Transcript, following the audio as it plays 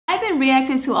been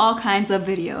reacting to all kinds of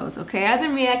videos, okay? I've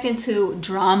been reacting to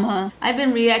drama. I've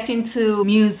been reacting to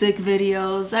music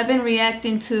videos. I've been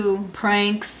reacting to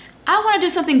pranks. I want to do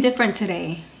something different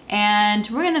today, and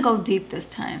we're gonna go deep this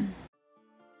time.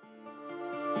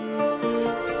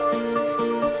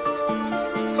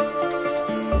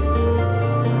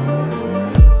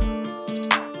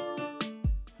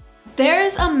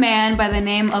 There's a man by the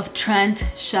name of Trent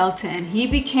Shelton. He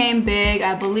became big,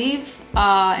 I believe,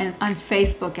 on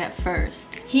Facebook at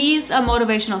first. He's a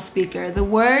motivational speaker. The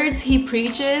words he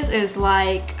preaches is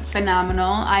like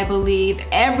phenomenal. I believe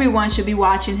everyone should be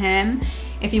watching him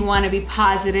if you want to be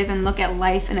positive and look at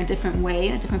life in a different way,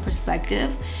 in a different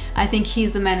perspective. I think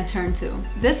he's the man to turn to.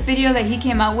 This video that he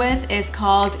came out with is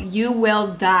called "You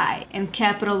Will Die" in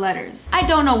capital letters. I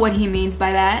don't know what he means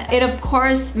by that. It of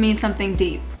course means something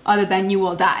deep other than you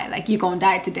will die, like you gonna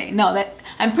die today. No,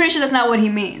 I'm pretty sure that's not what he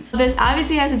means. This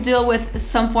obviously has to deal with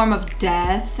some form of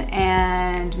death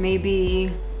and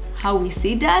maybe how we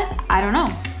see death. I don't know.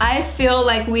 I feel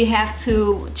like we have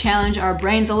to challenge our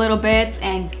brains a little bit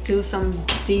and do some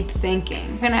deep thinking.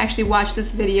 I'm gonna actually watch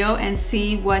this video and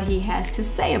see what he has to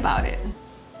say about it.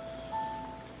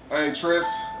 Hey Tris,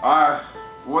 I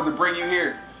wanted to bring you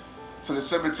here to the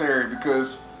cemetery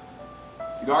because,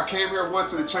 you know, I came here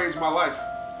once and it changed my life.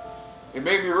 It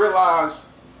made me realize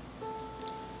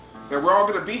that we're all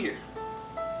gonna be here.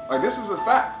 Like, this is a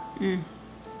fact.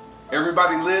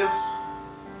 Everybody lives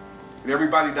and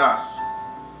everybody dies.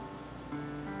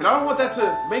 And I don't want that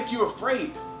to make you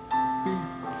afraid.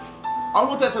 I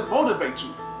want that to motivate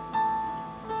you.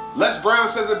 Les Brown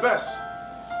says it best.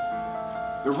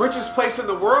 The richest place in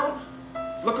the world,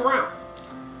 look around.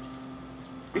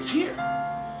 It's here.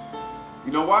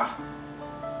 You know why?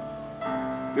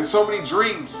 There's so many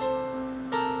dreams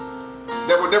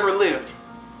that were never lived.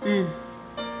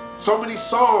 So many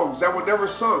songs that were never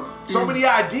sung. So many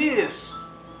ideas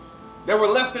that were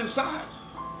left inside.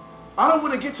 I don't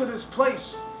want to get to this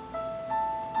place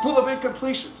full of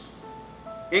incompletions,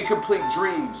 incomplete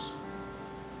dreams,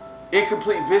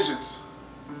 incomplete visions,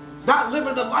 not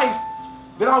living the life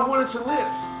that I wanted to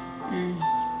live.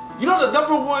 You know the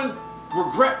number one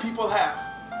regret people have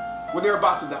when they're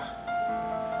about to die?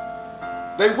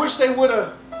 They wish they would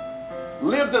have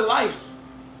lived a life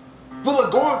full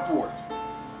of going for it.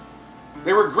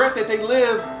 They regret that they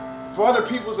live for other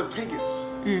people's opinions.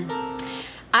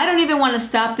 I don't even want to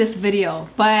stop this video,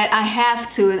 but I have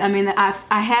to. I mean,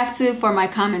 I have to for my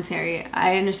commentary.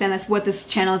 I understand that's what this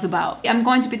channel is about. I'm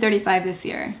going to be 35 this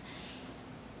year.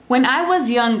 When I was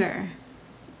younger,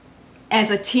 as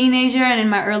a teenager and in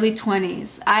my early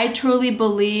 20s, I truly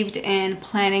believed in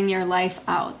planning your life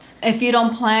out. If you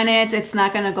don't plan it, it's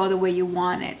not gonna go the way you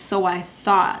want it. So I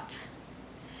thought.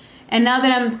 And now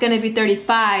that I'm gonna be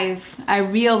 35, I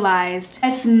realized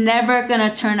it's never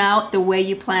gonna turn out the way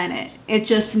you plan it. It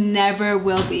just never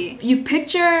will be. You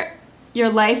picture your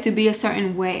life to be a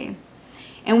certain way,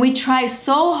 and we try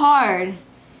so hard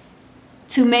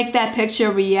to make that picture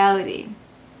reality.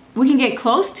 We can get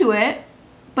close to it,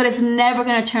 but it's never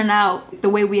gonna turn out the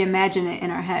way we imagine it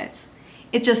in our heads.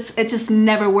 It just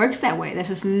never works that way. That's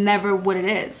just never what it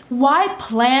is. Why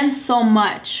plan so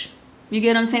much? You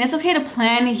get what I'm saying? It's okay to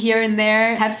plan here and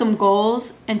there, have some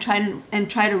goals and try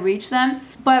to reach them.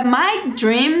 But my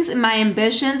dreams, my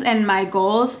ambitions, and my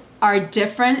goals are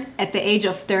different at the age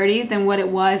of 30 than what it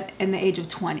was in the age of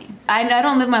 20. I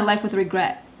don't live my life with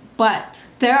regret, but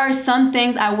there are some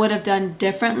things I would have done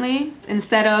differently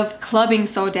instead of clubbing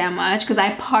so damn much, because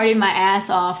I partied my ass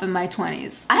off in my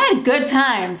 20s. I had good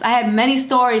times. I had many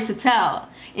stories to tell.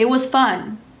 It was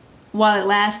fun while it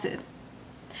lasted.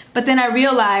 But then I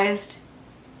realized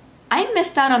I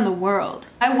missed out on the world.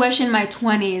 I wish in my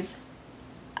 20s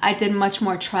I did much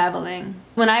more traveling.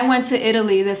 When I went to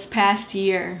Italy this past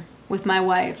year with my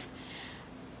wife,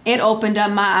 it opened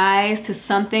up my eyes to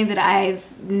something that I've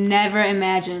never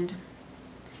imagined.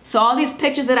 So all these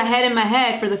pictures that I had in my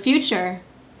head for the future,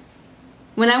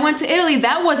 when I went to Italy,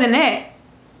 that wasn't it.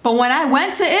 But when I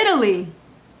went to Italy,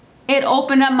 it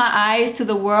opened up my eyes to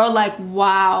the world like,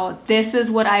 wow, this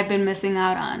is what I've been missing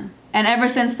out on. And ever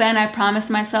since then, I promised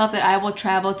myself that I will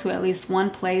travel to at least one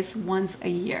place once a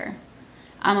year.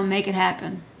 I'm gonna make it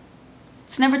happen.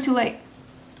 It's never too late.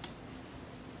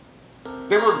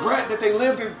 They regret that they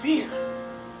lived in fear.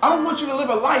 I don't want you to live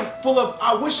a life full of,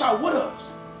 I wish I would have.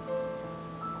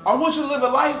 I want you to live a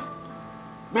life,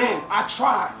 man, I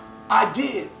tried, I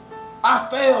did, I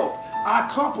failed, I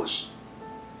accomplished.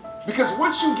 Because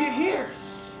once you get here,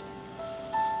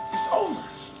 it's over.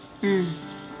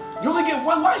 You only get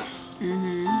one life.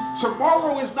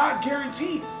 Tomorrow is not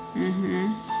guaranteed.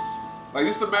 Like,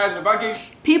 just imagine if I gave...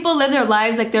 People live their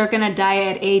lives like they're gonna die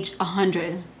at age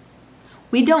 100.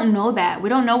 We don't know that. We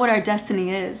don't know what our destiny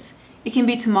is. It can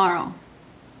be tomorrow.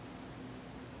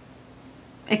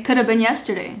 It could have been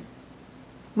yesterday.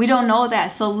 We don't know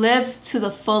that. So live to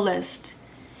the fullest.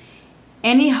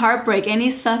 Any heartbreak, any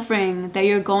suffering that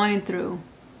you're going through,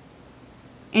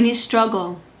 any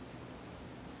struggle,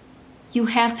 you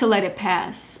have to let it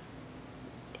pass.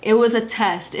 It was a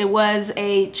test. It was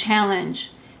a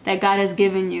challenge that God has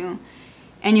given you.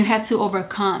 And you have to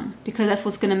overcome, because that's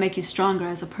what's going to make you stronger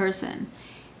as a person.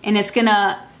 And it's going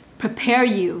to prepare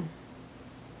you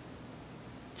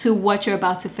to what you're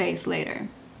about to face later.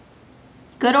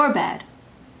 Good or bad.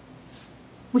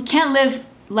 We can't live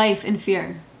life in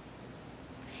fear.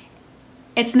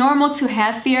 It's normal to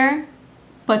have fear,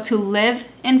 but to live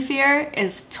in fear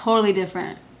is totally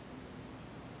different.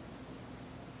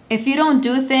 If you don't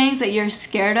do things that you're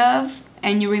scared of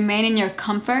and you remain in your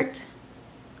comfort,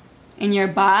 in your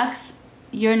box,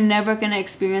 you're never going to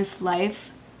experience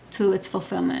life to its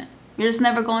fulfillment. You're just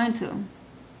never going to.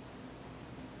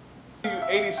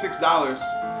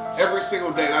 $86 every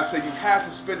single day, and I said you have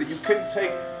to spend it. You couldn't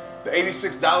take the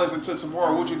 $86 until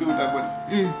tomorrow. What would you do with that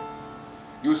money?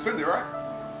 You would spend it, right?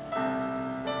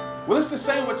 Well, it's the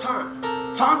same with time.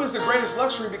 Time is the greatest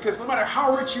luxury, because no matter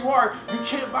how rich you are, you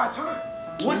can't buy time.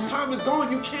 Once time is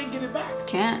gone, you can't get it back.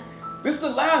 Can't. This is the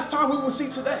last time we will see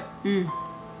today.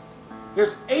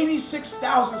 There's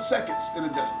 86,000 seconds in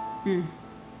a day.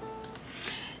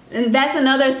 And that's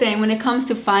another thing when it comes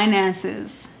to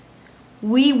finances.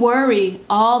 We worry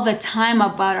all the time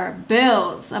about our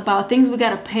bills, about things we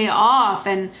got to pay off,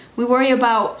 and we worry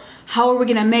about how are we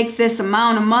going to make this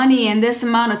amount of money in this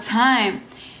amount of time,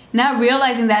 not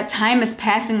realizing that time is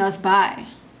passing us by.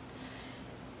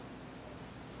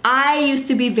 I used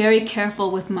to be very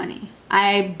careful with money.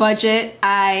 I budget,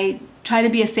 I try to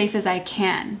be as safe as I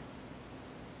can.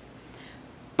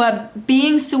 But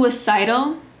being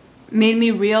suicidal made me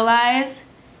realize,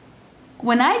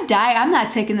 when I die, I'm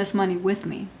not taking this money with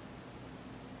me.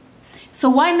 So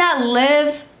why not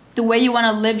live the way you want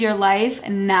to live your life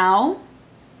now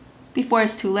before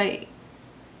it's too late?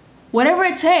 Whatever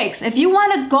it takes. If you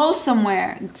want to go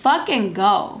somewhere, fucking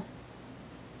go.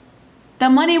 The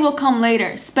money will come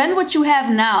later. Spend what you have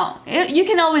now. You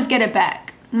can always get it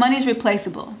back. Money's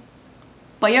replaceable.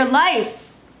 But your life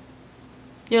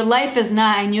is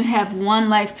not, and you have one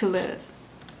life to live.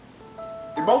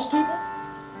 And most people,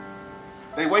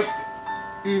 they waste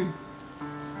it.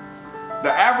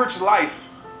 The average life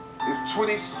is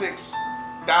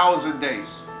 26,000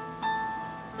 days.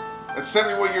 That's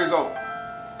 71 years old.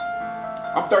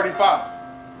 I'm 35.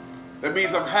 That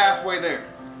means I'm halfway there.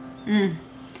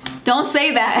 Don't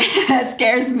say that. That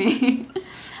scares me.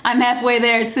 I'm halfway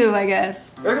there too, I guess.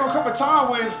 There's gonna come a time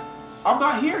when I'm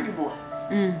not here anymore.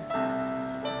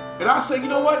 And I say, you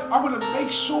know what? I'm gonna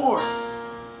make sure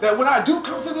that when I do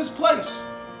come to this place,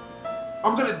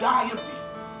 I'm gonna die empty.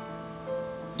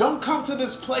 Don't come to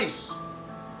this place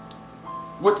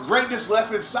with greatness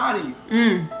left inside of you.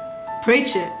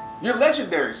 Preach it. You're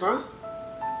legendary, son.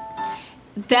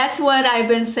 That's what I've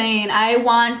been saying. I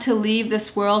want to leave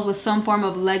this world with some form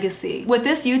of legacy. With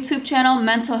this YouTube channel,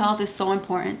 mental health is so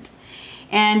important.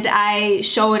 And I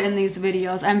show it in these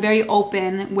videos. I'm very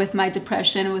open with my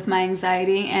depression, with my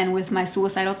anxiety, and with my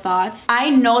suicidal thoughts. I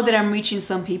know that I'm reaching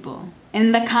some people.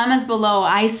 In the comments below,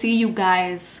 I see you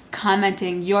guys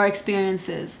commenting your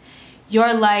experiences,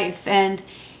 your life, and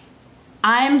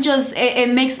I'm just, it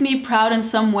makes me proud in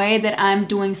some way that I'm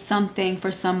doing something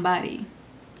for somebody.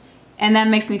 And that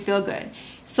makes me feel good.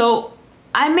 So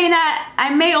I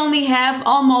may only have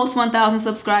almost 1,000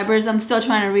 subscribers. I'm still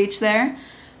trying to reach there.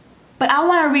 But I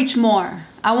want to reach more.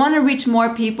 I want to reach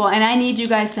more people, and I need you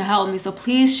guys to help me. So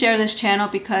please share this channel,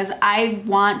 because I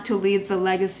want to leave the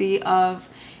legacy of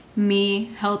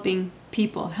me helping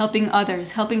people, helping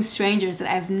others, helping strangers that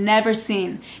I've never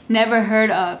seen, never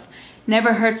heard of,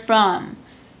 never heard from.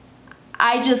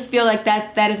 I just feel like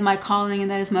that is my calling, and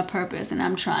that is my purpose, and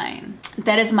I'm trying.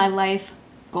 That is my life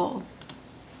goal.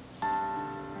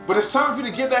 But it's time for you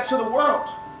to give that to the world.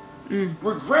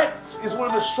 Regret is one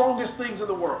of the strongest things in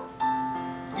the world.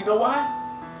 You know why?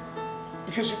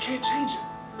 Because you can't change it.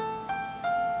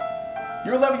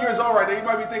 You're 11 years old right now. You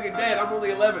might be thinking, Dad, I'm only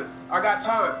 11. I got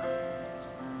time.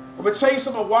 I'm going to tell you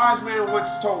something a wise man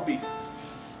once told me.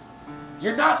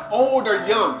 You're not old or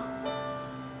young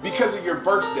because of your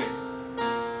birthday.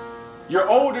 You're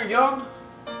old or young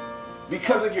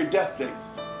because of your death date.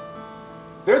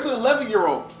 There's an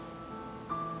 11-year-old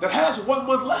that has 1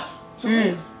 month left to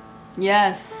live.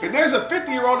 Yes. And there's a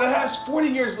 50-year-old that has 40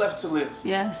 years left to live.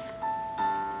 Yes.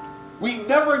 We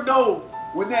never know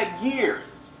when that year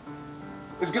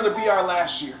is going to be our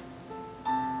last year.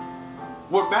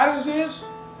 What matters is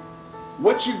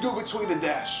what you do between the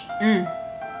dash.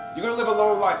 You're going to live a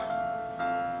long life.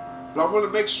 But I want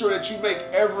to make sure that you make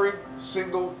every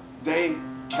single day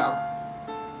count.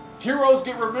 Heroes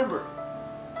get remembered,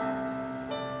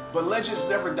 but legends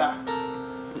never die.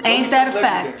 Ain't that a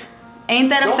fact? Ain't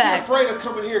that a fact? Don't be afraid of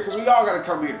coming here, because we all got to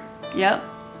come here. Yep.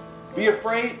 Be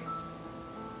afraid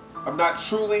of not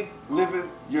truly living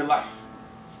your life.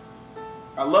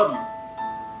 I love you.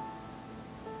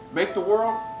 Make the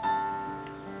world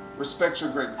respect your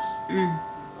greatness.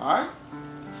 All right?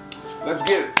 Let's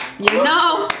get it. You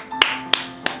know.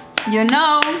 You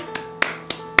know.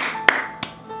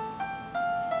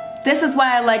 This is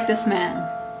why I like this man.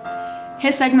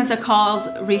 His segments are called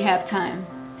Rehab Time.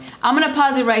 I'm gonna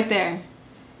pause it right there.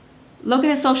 Look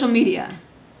at his social media.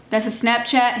 That's his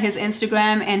Snapchat, his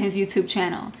Instagram, and his YouTube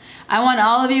channel. I want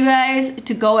all of you guys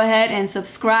to go ahead and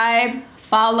subscribe,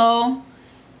 follow,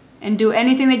 and do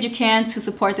anything that you can to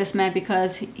support this man,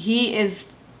 because he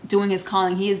is doing his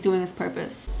calling. He is doing his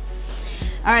purpose.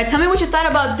 All right, tell me what you thought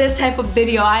about this type of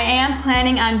video. I am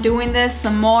planning on doing this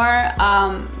some more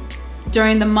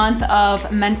during the month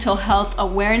of mental health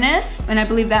awareness, and I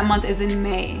believe that month is in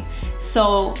May.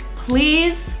 So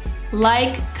please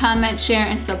like, comment, share,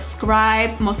 and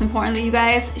subscribe. Most importantly, you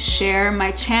guys, share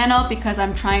my channel, because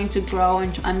I'm trying to grow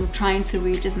and I'm trying to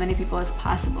reach as many people as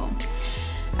possible.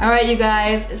 All right, you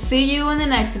guys, see you in the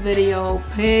next video.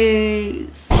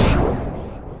 Peace.